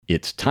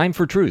It's Time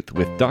for Truth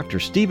with Dr.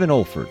 Stephen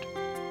Olford.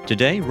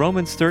 Today,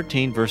 Romans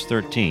 13, verse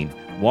 13,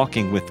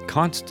 walking with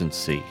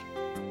constancy.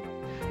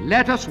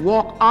 Let us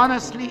walk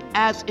honestly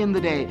as in the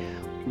day.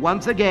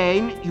 Once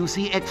again, you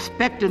see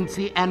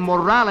expectancy and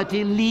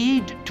morality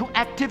lead to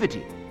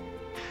activity.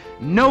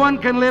 No one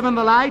can live in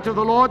the light of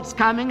the Lord's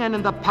coming and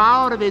in the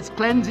power of His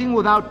cleansing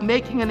without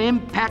making an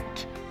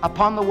impact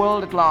upon the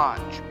world at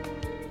large.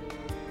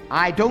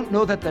 I don't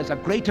know that there's a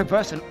greater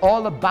verse in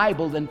all the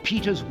Bible than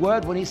Peter's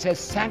word when he says,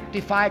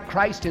 sanctify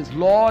Christ as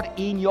Lord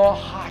in your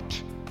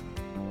heart.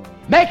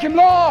 Make Him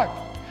Lord.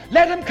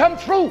 Let Him come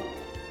through.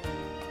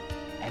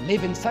 And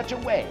live in such a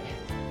way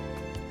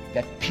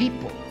that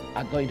people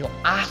are going to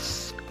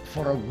ask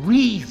for a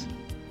reason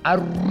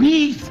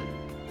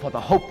for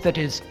the hope that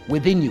is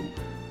within you.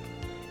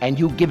 And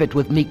you give it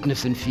with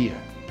meekness and fear.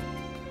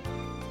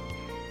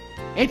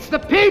 It's the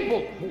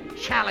people who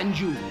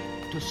challenge you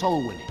to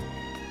soul winning.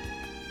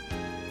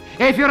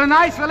 If you're an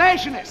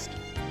isolationist,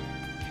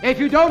 if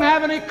you don't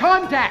have any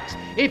contacts,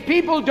 if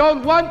people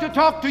don't want to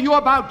talk to you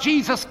about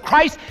Jesus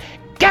Christ,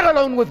 get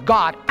alone with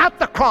God at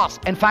the cross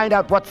and find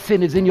out what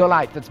sin is in your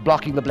life that's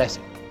blocking the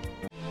blessing.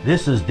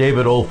 This is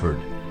David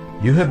Olford.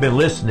 You have been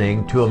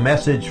listening to a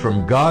message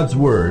from God's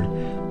Word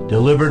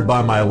delivered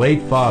by my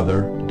late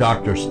father,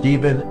 Dr.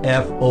 Stephen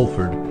F.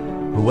 Olford,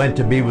 who went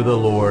to be with the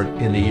Lord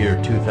in the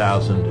year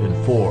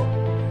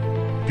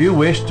 2004. If you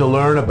wish to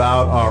learn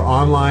about our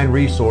online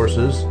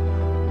resources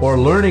or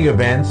learning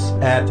events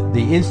at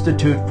the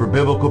Institute for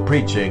Biblical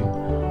Preaching,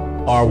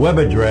 our web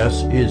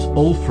address is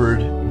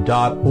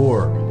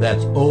olford.org.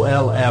 That's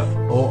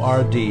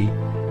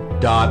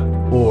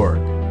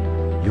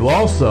olford.org. You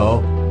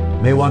also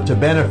may want to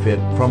benefit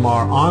from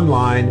our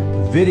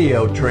online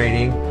video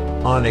training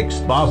on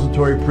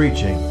expository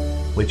preaching,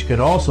 which can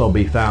also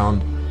be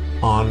found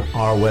on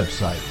our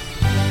website.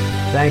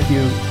 Thank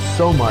you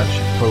so much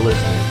for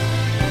listening.